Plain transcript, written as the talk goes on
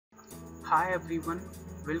Hi everyone,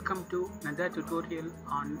 welcome to another tutorial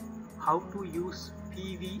on how to use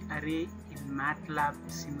PV array in MATLAB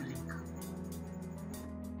Simulink.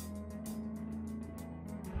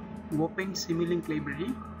 Open Simulink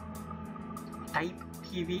library, type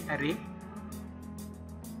PV array,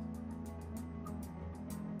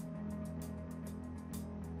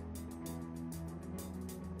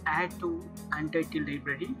 add to untitled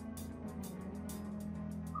library.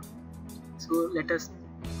 So let us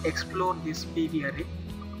explore this PV array.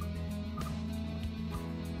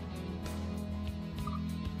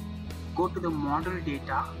 Go to the model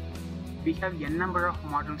data. We have n number of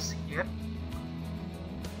models here.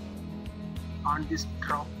 On this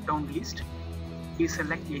drop down list, you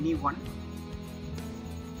select any one.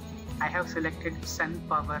 I have selected Sun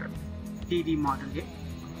Power PV model A,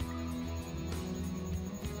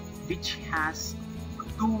 which has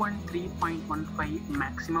 213.15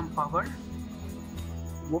 maximum power,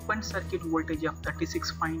 open circuit voltage of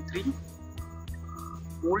 36.3,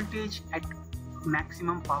 voltage at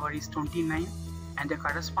maximum power is 29, and the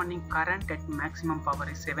corresponding current at maximum power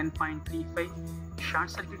is 7.35, short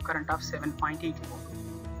circuit current of 7.84.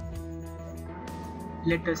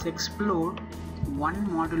 Let us explore one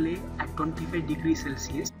model A at 25 degrees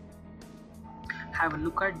Celsius. Have a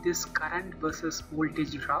look at this current versus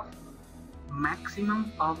voltage graph.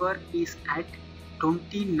 Maximum power is at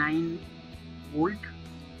 29 volt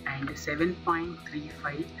and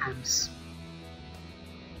 7.35 amps.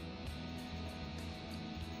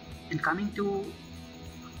 And coming to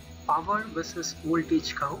power versus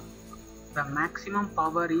voltage curve, the maximum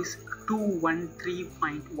power is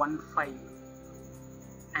 213.15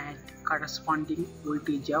 and corresponding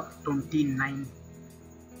voltage of 29.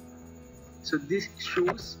 So this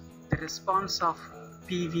shows the response of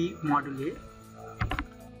PV module A.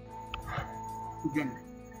 Then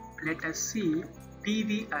let us see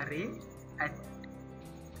PV array at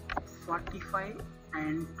 45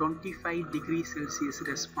 and 25 degrees Celsius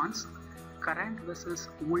response. Current versus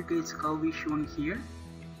voltage curve is shown here.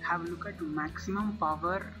 Have a look at maximum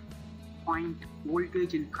power point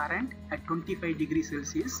voltage and current at 25 degrees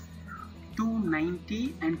Celsius,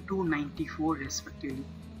 290 and 294 respectively.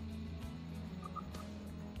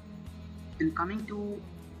 And coming to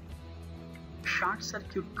short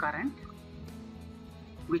circuit current,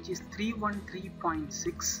 which is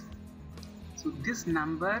 313.6. so this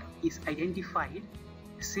number is identified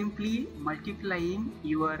simply multiplying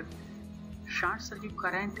your short circuit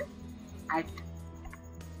current at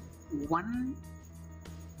one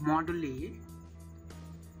module A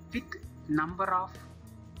with number of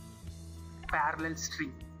parallel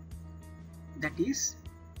string, that is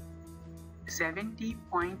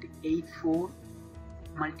 70.84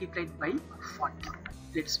 multiplied by 40.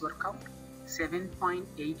 Let's work out.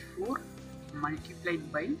 7.84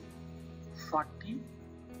 multiplied by 40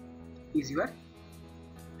 is your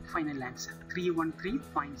final answer,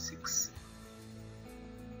 313.6.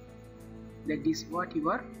 That is what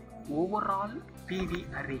your overall PV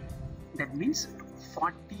array. That means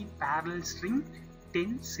 40 parallel string,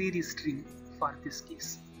 10 series string for this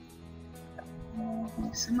case.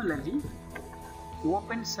 Similarly,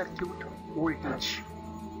 open circuit voltage.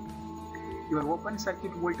 Your open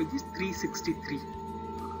circuit voltage is 363.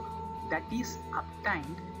 That is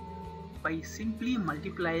obtained by simply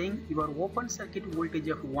multiplying your open circuit voltage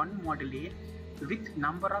of one module A with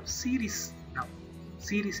number of series. Now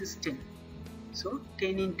series is 10, so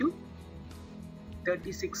 10 into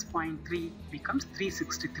 36.3 becomes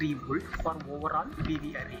 363 volt for overall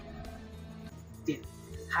PV array. Then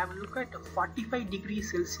have a look at 45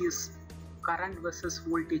 degrees Celsius current versus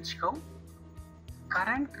voltage curve.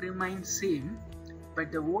 Current remains same,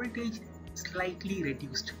 but the voltage slightly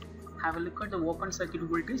reduced. Have a look at the open circuit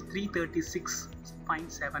voltage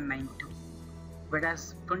 336.792,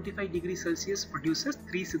 whereas 25 degrees Celsius produces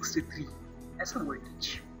 363 as a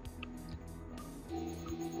voltage.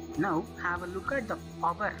 Now have a look at the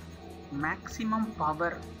power, maximum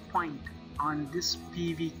power point on this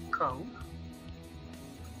PV curve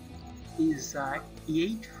is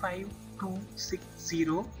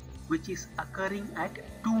 85260, which is occurring at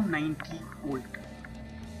 290 volt.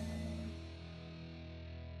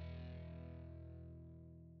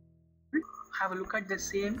 Have a look at the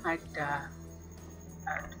same at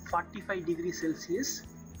 45 degrees Celsius.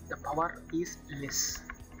 The power is less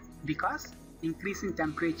because increasing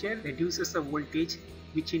temperature reduces the voltage,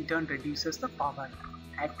 which in turn reduces the power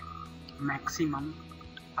at maximum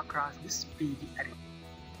across this PV array.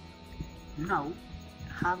 Now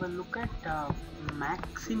have a look at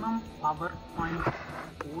maximum power point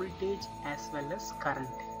voltage as well as current,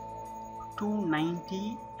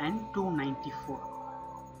 290 and 294.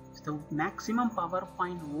 The maximum power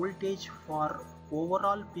point voltage for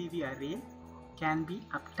overall PV array can be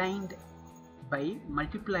obtained by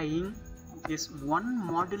multiplying this one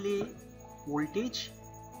module voltage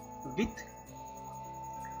with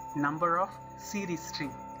number of series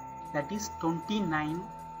string, that is 29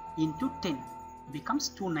 into 10 becomes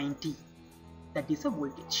 290. That is a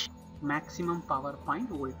voltage, maximum power point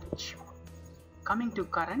voltage. Coming to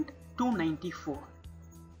current, 294.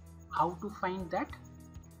 How to find that?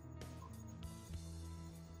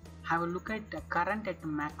 Have a look at the current at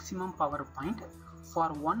maximum power point. For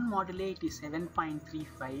one module it is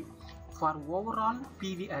 7.35. For overall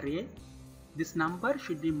PV array, this number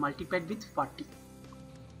should be multiplied with 40.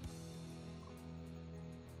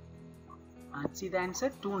 And see the answer,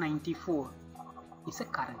 294 is a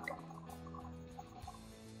current.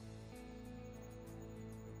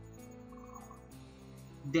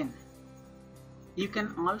 Then you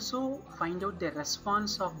can also find out the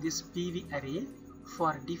response of this PV array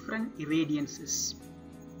for different irradiances.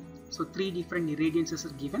 So 3 different irradiances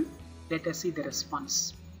are given. Let us see the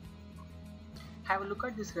response. Have a look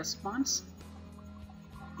at this response.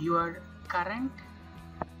 Your current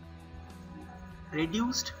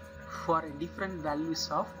reduced for different values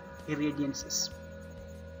of irradiances.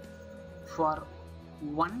 For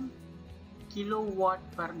 1 kilowatt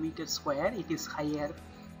per meter square it is higher.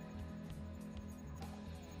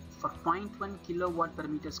 For 0.1 kilowatt per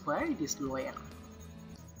meter square it is lower.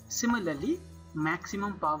 Similarly,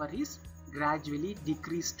 maximum power is gradually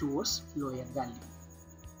decreased towards lower value.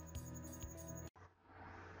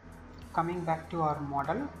 Coming back to our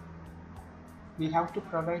model, we have to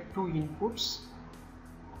provide 2 inputs.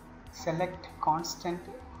 Select constant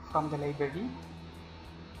from the library,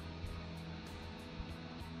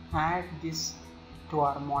 add this to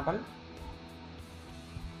our model,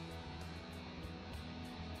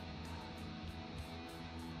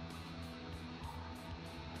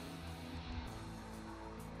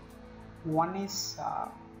 one is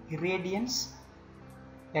irradiance,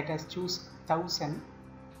 let us choose 1000,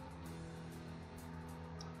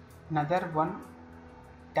 another one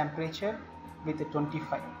temperature with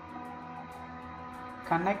 25.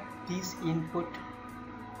 Connect this input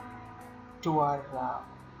to our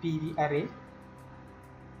PV array.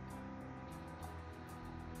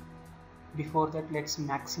 Before that, let's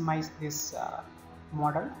maximize this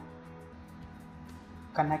model.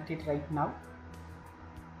 Connect it right now.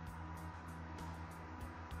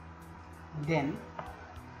 Then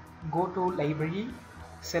go to library,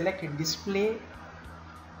 select display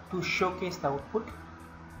to showcase the output.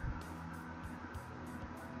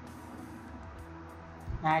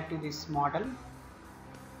 Add to this model.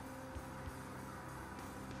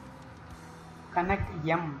 Connect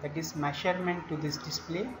M, that is measurement, to this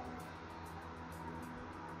display.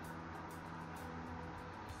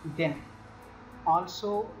 Then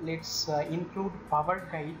also let's include power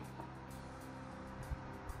guide.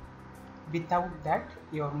 Without that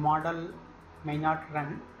your model may not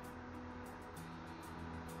run.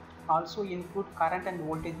 Also include current and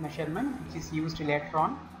voltage measurement, which is used later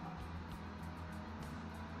on.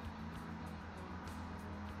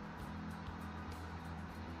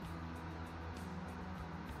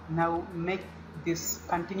 Now make this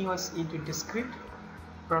continuous into discrete.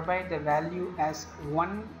 Provide the value as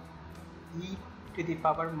 1 e to the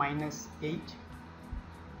power minus 8.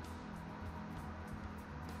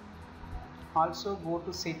 Also go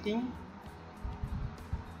to setting,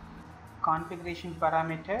 configuration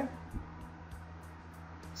parameter,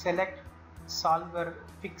 select solver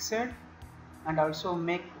fixed, and also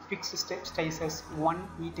make fixed step size as 1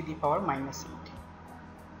 e to the power minus 8.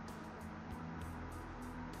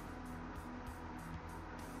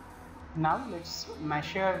 Now let's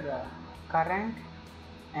measure the current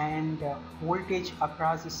and voltage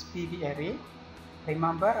across this PV array.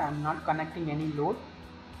 Remember, I am not connecting any load.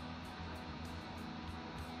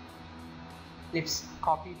 Let's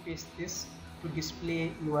copy paste this to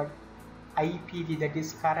display your IPV, that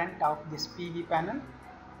is current of this PV panel,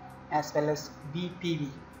 as well as VPV,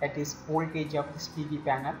 that is voltage of this PV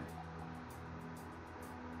panel.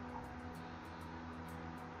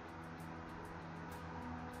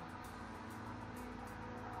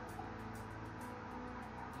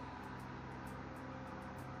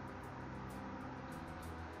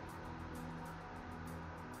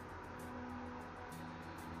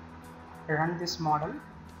 Run this model.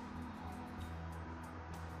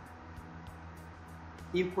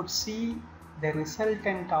 You could see the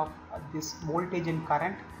resultant of this voltage and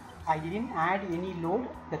current. I didn't add any load,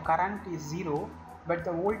 the current is 0, but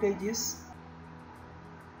the voltage is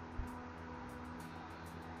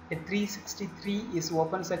The 363 is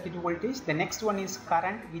open circuit voltage. The next one is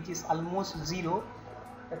current, which is almost 0.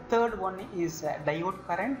 The third one is diode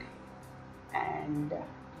current, and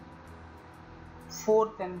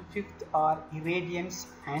fourth and fifth are irradiance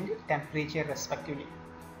and temperature respectively.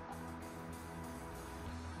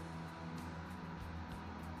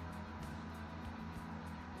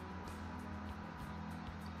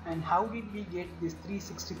 And how did we get this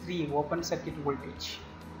 363 open circuit voltage?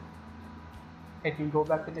 Let me go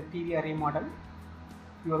back to the PV array model.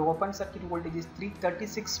 Your open circuit voltage is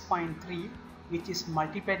 336.3, which is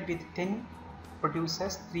multiplied with 10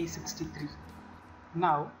 produces 363.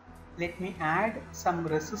 Now let me add some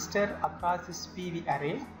resistor across this PV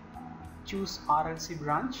array. Choose RLC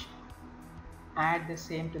branch, add the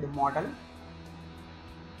same to the model.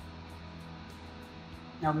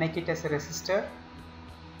 Now make it as a resistor.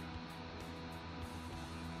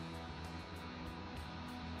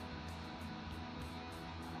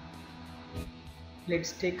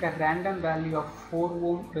 Let's take a random value of 4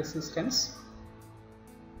 ohm resistance.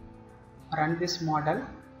 Run this model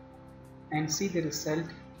and see the result.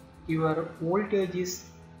 Your voltage is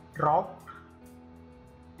dropped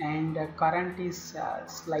and current is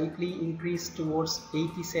slightly increased towards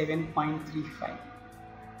 87.35.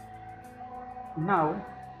 Now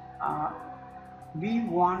we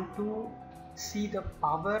want to see the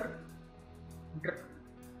power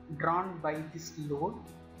drawn by this load.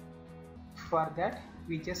 For that,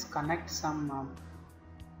 we just connect some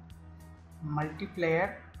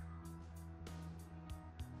multiplier,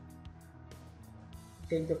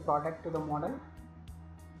 take the product to the model,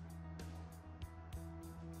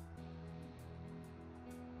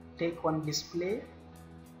 take one display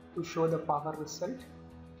to show the power result.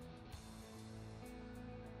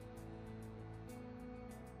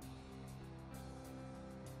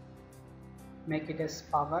 Make it as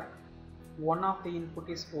power. One of the input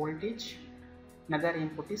is voltage, another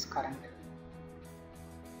input is current.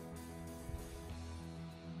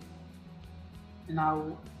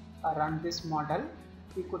 Now run this model.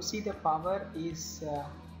 We could see the power is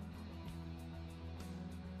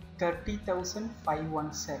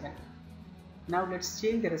 30,517. Now let's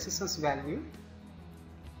change the resistance value.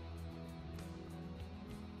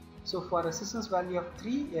 So for resistance value of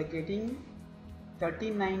 3, we are getting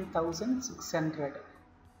 39,600.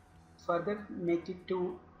 Further make it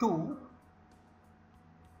to 2.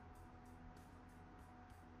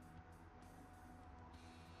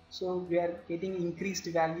 So we are getting increased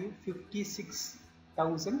value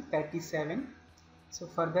 56,037. So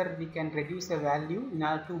further we can reduce the value in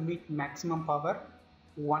order to meet maximum power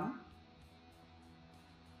 1.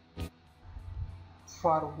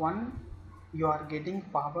 For 1 you are getting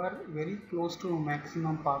power very close to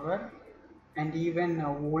maximum power and even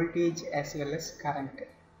voltage as well as current.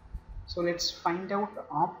 So let's find out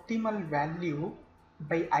optimal value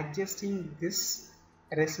by adjusting this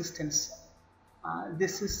resistance.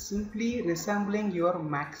 This is simply resembling your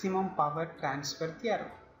maximum power transfer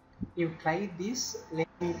theorem. You try this. Let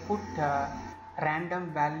me put a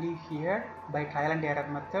random value here by trial and error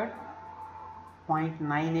method,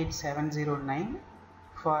 0.98709.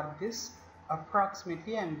 For this,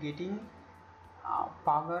 approximately I am getting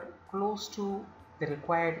power close to the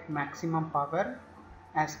required maximum power,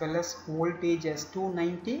 as well as voltage as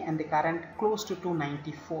 290 and the current close to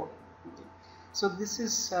 294. Okay. So this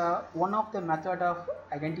is one of the method of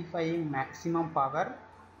identifying maximum power.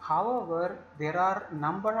 However, there are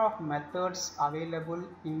number of methods available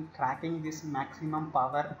in tracking this maximum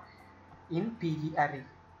power in PV array.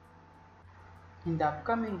 In the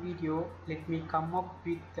upcoming video, let me come up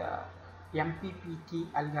with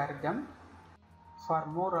MPPT algorithm. For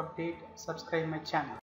more update, subscribe my channel.